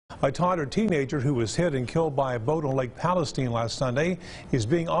A toddler teenager who was hit and killed by a boat on Lake Palestine last Sunday is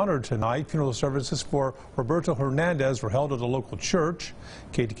being honored tonight. Funeral services for Roberto Hernandez were held at a local church.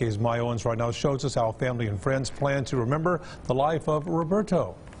 KETK's Maya Owens right now shows us how family and friends plan to remember the life of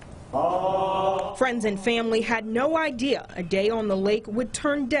Roberto. Friends and family had no idea a day on the lake would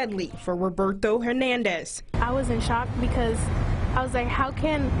turn deadly for Roberto Hernandez. I was in shock because I was like, how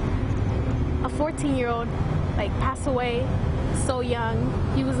can a 14-year-old pass away so young?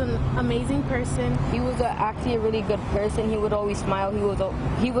 He was an amazing person. He was actually a really good person. He would always smile.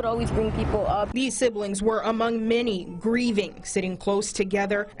 He would always bring people up. These siblings were among many grieving, sitting close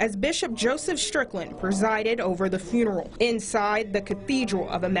together as Bishop Joseph Strickland presided over the funeral inside the Cathedral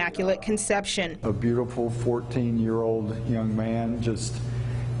of Immaculate Conception. A beautiful 14-year-old young man just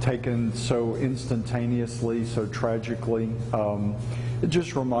taken so instantaneously, so tragically. It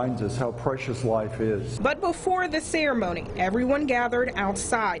just reminds us how precious life is. But before the ceremony, everyone gathered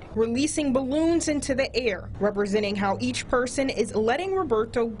outside, releasing balloons into the air, representing how each person is letting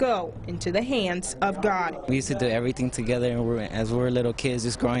Roberto go into the hands of God. We used to do everything together as we were little kids,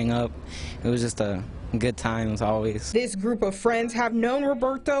 just growing up. It was just a good times always. This group of friends have known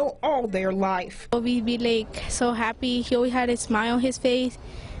Roberto all their life. We'd be so happy. He always had a smile on his face.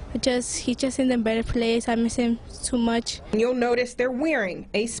 He's just in a better place. I miss him too much. You'll notice they're wearing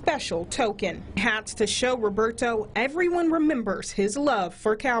a special token. Hats to show Roberto everyone remembers his love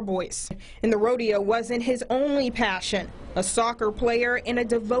for cowboys. And the rodeo wasn't his only passion. A soccer player and a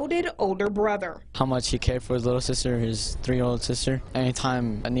devoted older brother. How much he cared for his little sister, his 3-year-old sister.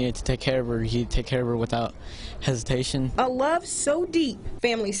 Anytime I needed to take care of her, he'd take care of her without hesitation. A love so deep,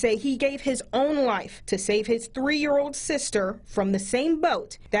 families say he gave his own life to save his 3-year-old sister from the same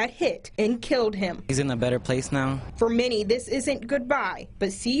boat that hit and killed him. He's in a better place now. For many, this isn't goodbye,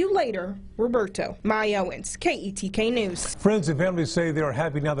 but see you later, Roberto. Maya Owens, KETK News. Friends and families say they are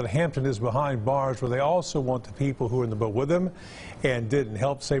happy now that Hampton is behind bars, where they also want the people who are in the boat with him and didn't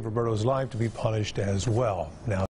help save Roberto's life to be punished as well. Now